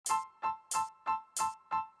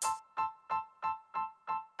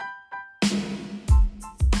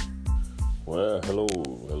Well,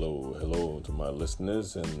 hello to my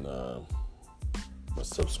listeners and my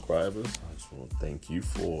subscribers. I just want to thank you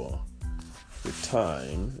for your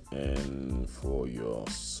time and for your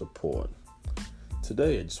support.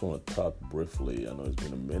 Today, I just want to talk briefly. I know it's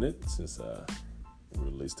been a minute since I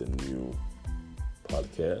released a new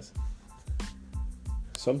podcast.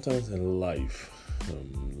 Sometimes in life,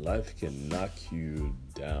 life can knock you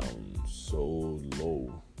down so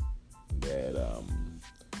low that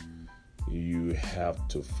you have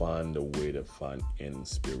to find a way to find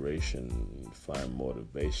inspiration, find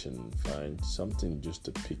motivation, find something just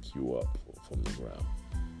to pick you up from the ground.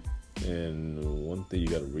 And one thing you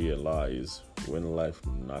got to realize, when life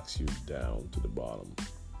knocks you down to the bottom,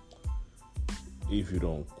 if you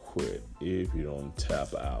don't quit, if you don't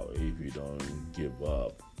tap out, if you don't give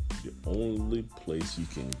up, the only place you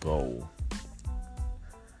can go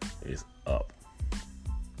is up.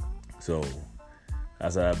 So,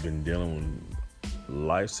 as I've been dealing with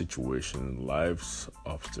life situations, life's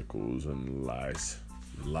obstacles, and life's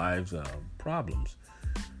problems,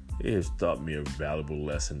 it has taught me a valuable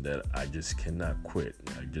lesson that I just cannot quit.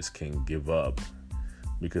 I just can't give up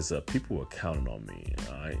because people are counting on me.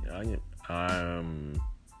 I'm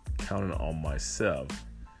counting on myself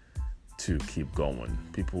to keep going.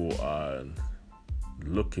 People are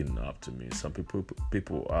looking up to me. Some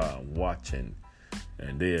people are watching.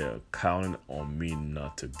 And they're counting on me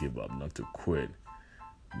not to give up, not to quit.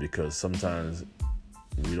 Because sometimes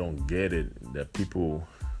we don't get it that people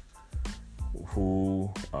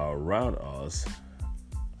who are around us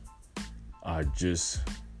are just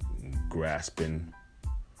grasping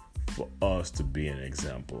for us to be an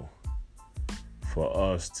example, for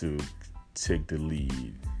us to take the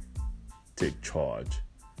lead, take charge,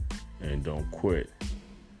 and don't quit.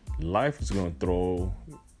 Life is going to throw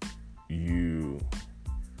you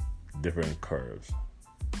different curves,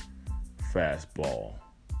 fastball,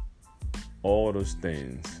 all those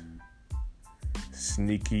things,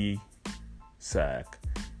 sneaky sack.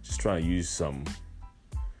 Just trying to use some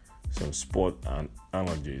sport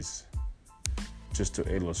analogies just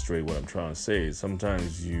to illustrate what I'm trying to say.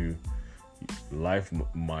 Sometimes life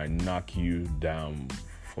might knock you down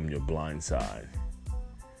from your blind side.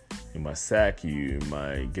 It might sack you, it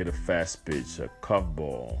might get a fast pitch, a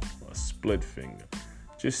curveball, a split finger.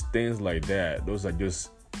 Just things like that. Those are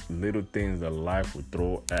just little things that life will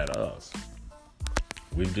throw at us.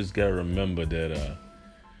 We've just got to remember that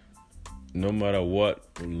no matter what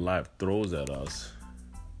life throws at us,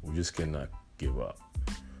 we just cannot give up.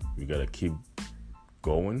 We got to keep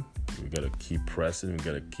going. We got to keep pressing. We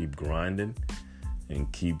got to keep grinding and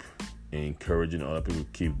keep encouraging other people.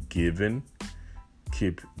 Keep giving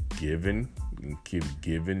and keep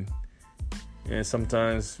giving. And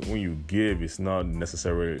sometimes when you give, it's not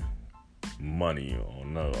necessarily money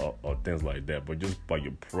or things like that, but just by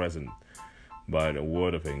your presence, by the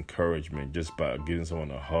word of encouragement, just by giving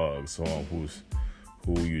someone a hug, someone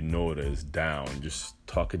who you know that is down, just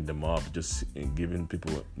talking them up, just giving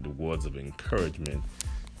people the words of encouragement,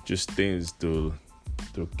 just things to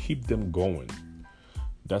keep them going.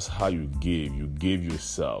 That's how you give. You give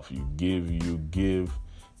yourself. You give.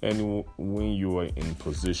 And when you are in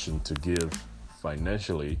position to give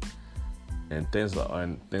financially and things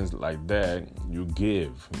like that, you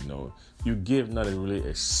give. You give not really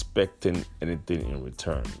expecting anything in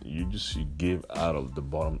return. You give out of the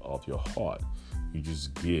bottom of your heart. You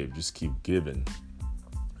just give. Just keep giving.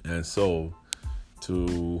 And so,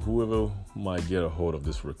 to whoever might get a hold of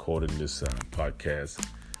this recording, this podcast,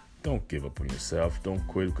 don't give up on yourself. Don't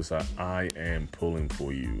quit, because I am pulling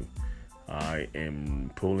for you. I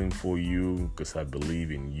am pulling for you because I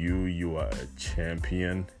believe in you. You are a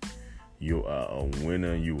champion. You are a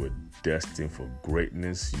winner. You are destined for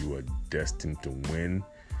greatness. You are destined to win.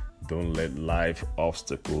 Don't let life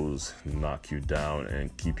obstacles knock you down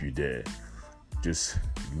and keep you there. Just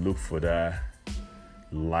look for that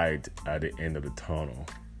light at the end of the tunnel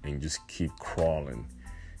and just keep crawling,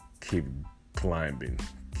 keep climbing,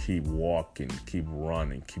 keep walking, keep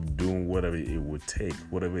running, keep doing whatever it would take,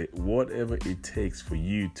 whatever it takes for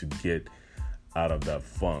you to get out of that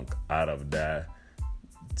funk, out of that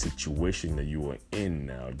situation that you are in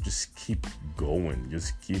now. Just keep going.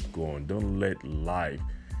 Just keep going. Don't let life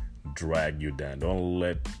drag you down. Don't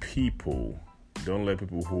let people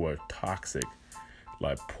who are toxic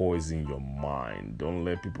like poison your mind. Don't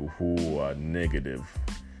let people who are negative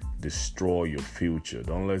destroy your future.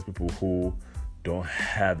 Don't let people who don't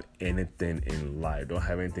have anything in life, don't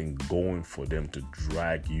have anything going for them to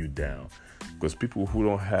drag you down. Because people who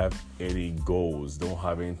don't have any goals, don't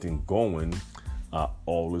have anything going, are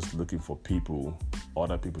always looking for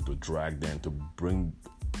other people to drag them, to bring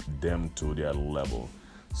them to their level.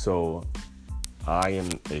 So I am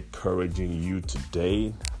encouraging you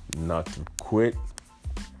today not to quit,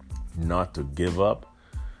 not to give up,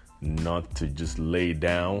 not to just lay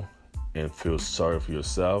down and feel sorry for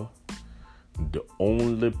yourself. The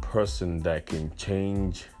only person that can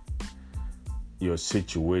change your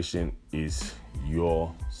situation is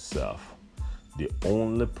yourself. The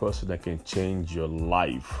only person that can change your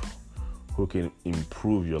life, who can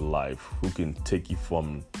improve your life, who can take you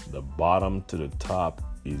from the bottom to the top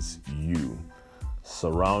is you.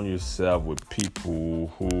 Surround yourself with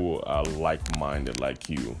people who are like-minded like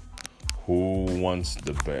you, who wants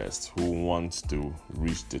the best, who wants to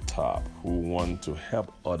reach the top, who want to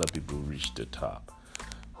help other people reach the top,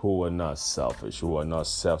 who are not selfish, who are not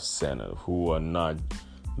self-centered, who are not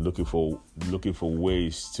looking for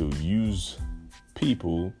ways to use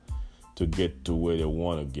people to get to where they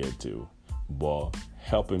want to get to, but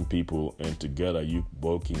helping people, and together you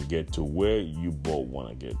both can get to where you both want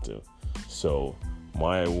to get to. So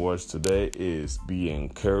my words today is be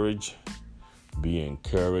encouraged. Be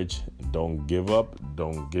encouraged. Don't give up.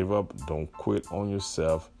 Don't give up. Don't quit on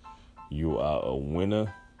yourself. You are a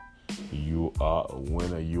winner. You are a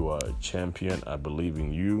winner. You are a champion. I believe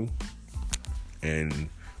in you. And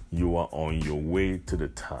you are on your way to the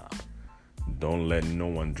top. Don't let no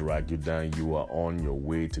one drag you down. You are on your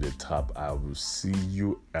way to the top. I will see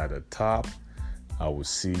you at the top. I will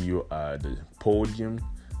see you at the podium.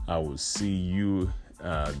 I will see you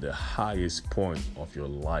at the highest point of your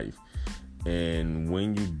life. And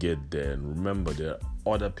when you get there, remember there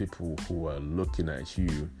are other people who are looking at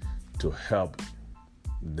you to help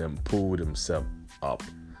them pull themselves up.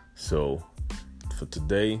 So for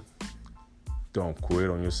today, don't quit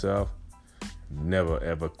on yourself. Never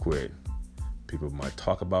ever quit. People might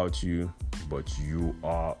talk about you, but you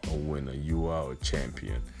are a winner. You are a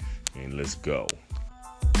champion. And let's go.